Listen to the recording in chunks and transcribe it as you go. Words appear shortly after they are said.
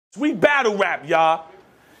We battle rap, y'all.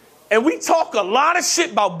 And we talk a lot of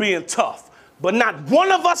shit about being tough, but not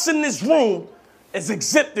one of us in this room is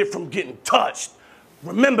exempted from getting touched.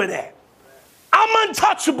 Remember that. I'm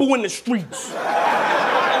untouchable in the streets.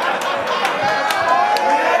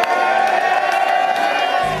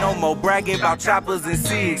 No more bragging about choppers and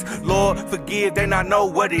cigs. Lord, forgive, they not know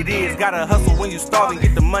what it is. Gotta hustle when you starving,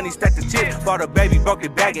 get the money, stack the chips. Bought a baby, broke the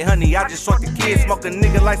bag, and honey, I just short the kids. Smoke a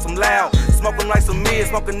nigga like some Loud, smoke him like some Mid,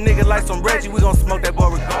 smoke a nigga like some Reggie. We gon' smoke that boy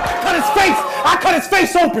regardless. Cut his face! I cut his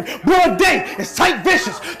face open, broad day. It's tight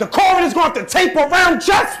vicious. The coroner's gonna have to tape around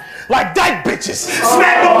chest like dyke bitches.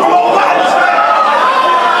 Smack the bro.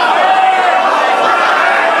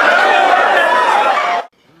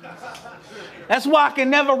 That's why I can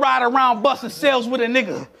never ride around busting sales with a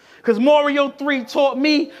nigga. Cause Mario 3 taught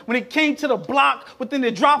me when it came to the block, within the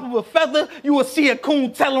drop of a feather, you will see a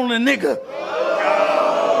coon tell on a nigga.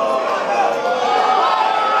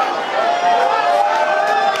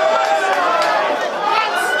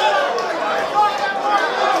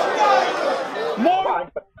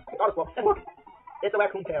 It's a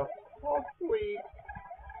raccoon tail. Oh, sweet.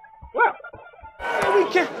 Well.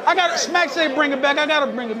 I gotta, Smack said bring it back. I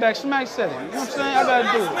gotta bring it back. Smack said it. You know what I'm saying? I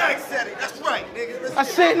gotta do it. Smack said it. That's right, nigga. I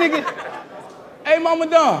said, nigga. Hey, Mama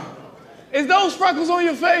Don, is those freckles on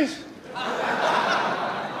your face?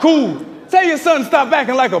 Cool. Tell your son to stop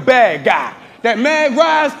acting like a bad guy. That mad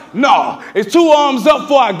rise? Nah. It's 2 arms up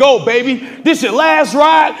before I go, baby. This your last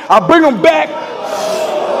ride. I'll bring him back.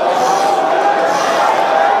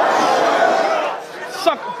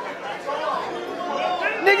 Sucker.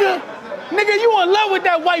 Nigga, you in love with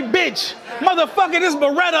that white bitch. Motherfucker, this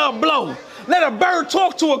Beretta a blow. Let a bird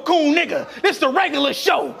talk to a coon nigga. This the regular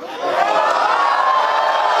show.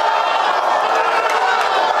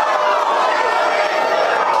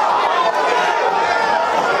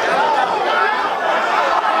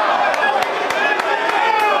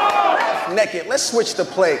 Naked. Let's switch the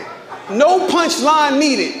plate. No punchline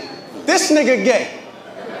needed. This nigga gay.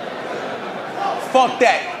 Fuck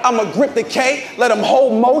that. I'ma grip the K, let him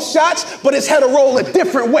hold most shots, but his head'll roll a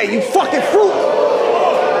different way. You fucking fruit.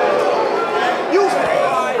 You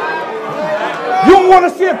don't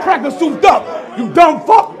want to see a cracker souped up, you dumb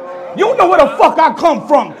fuck. You know where the fuck I come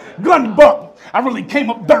from. Gun buck. I really came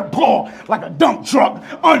up dirt poor like a dump truck,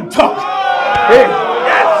 untucked. Yeah.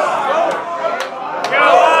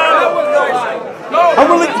 I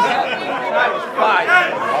really...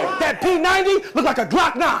 That P90 look like a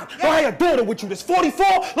Glock 9. Don't have your daughter with you. This 44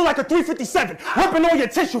 look like a 357. Ripping all your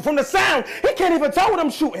tissue from the sound. He can't even tell what I'm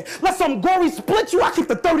shooting. Let some gory split you, I keep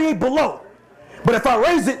the 38 below. But if I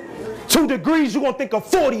raise it 2 degrees, you gonna think a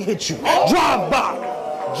 40 hit you. Drive by.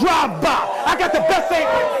 Drive by. I got the best aim.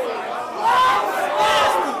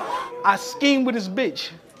 I scheme with his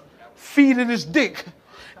bitch. Feeding his dick.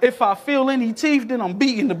 If I feel any teeth, then I'm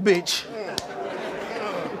beating the bitch.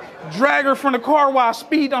 Drag her from the car while I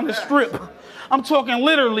speed on the strip. I'm talking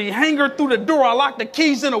literally, hang her through the door, I lock the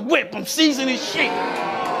keys in a whip, I'm seizing his shit.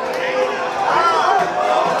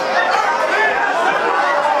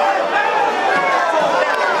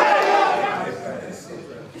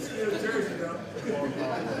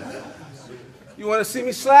 You wanna see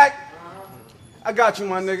me slack? I got you,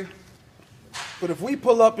 my nigga. But if we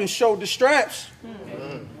pull up and show the straps,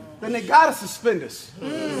 then they gotta suspend us.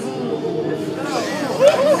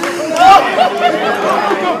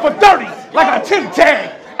 For 30, like a Tim Tag.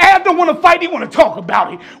 Ab don't want to fight, he want to talk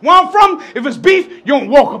about it. Where I'm from, if it's beef, you don't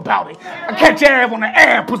walk about it. I catch Ab on the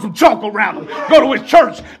ab, put some chalk around him. Go to his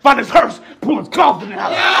church, find his hearse, pull his coffin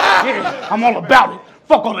out. Yeah, I'm all about it.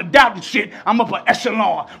 Fuck all the doubting shit, I'm up an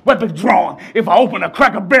echelon, weapons drawn. If I open a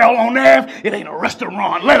Cracker Barrel on Av, it ain't a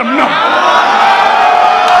restaurant. Let him know.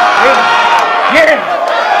 Yeah.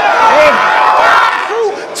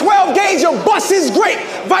 12 gauge, your bus is great.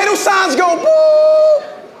 Vital signs go boo.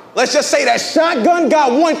 Let's just say that shotgun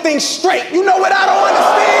got one thing straight. You know what I don't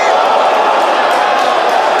understand?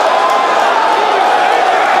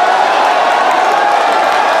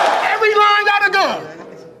 Every line got a gun.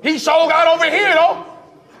 He sure got over here, though.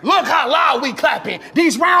 Look how loud we clapping.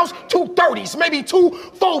 These rounds, 2 30s, maybe 2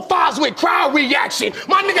 4 5s with crowd reaction.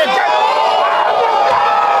 My nigga,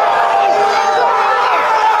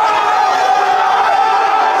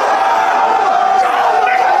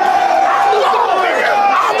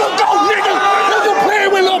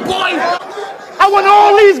 I want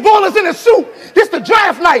all these ballers in a suit. This the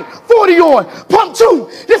draft night, 40 on, pump 2.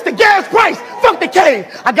 This the gas price, fuck the K.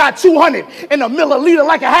 I got 200 in a milliliter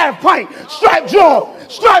like a half pint. Strap jaw,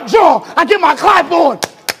 I get my clap on.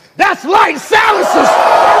 That's light silencers.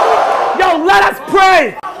 Yo, let us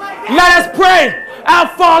pray. Let us pray. Our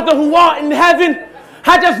Father who art in heaven,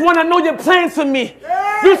 I just want to know your plans for me.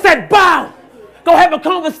 You said, bow. Go have a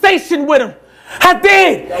conversation with him. I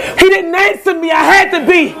did. He didn't answer me. I had to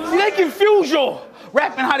be. See, they confuse y'all.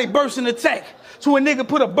 Rapping how they burst in the tech. So a nigga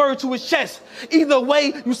put a bird to his chest. Either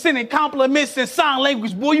way, you sending compliments in sign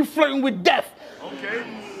language. Boy, you flirting with death. Okay.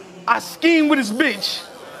 I scheme with this bitch.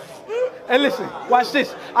 Hey, listen, watch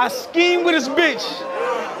this. I scheme with this bitch.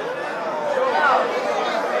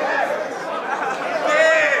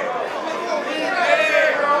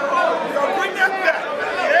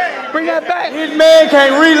 Bring that back. His man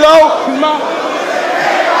can't reload.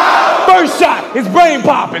 First shot, his brain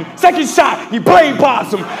popping. Second shot, he brain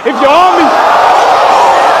pops him. If your army...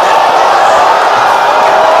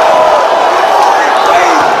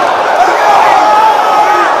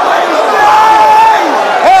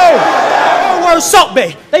 Salt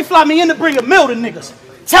Bay. They fly me in to bring a meal to niggas.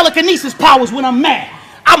 Telekinesis powers when I'm mad.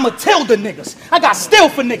 I'm Matilda niggas. I got still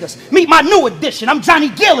for niggas. Meet my new addition. I'm Johnny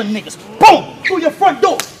Gillen niggas. Boom! Through your front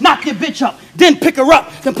door. Knock your bitch up. Then pick her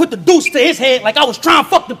up. Then put the deuce to his head like I was trying to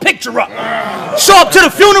fuck the picture up. Show up to the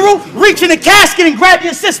funeral, reach in the casket and grab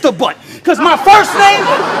your sister butt. Cause my first name...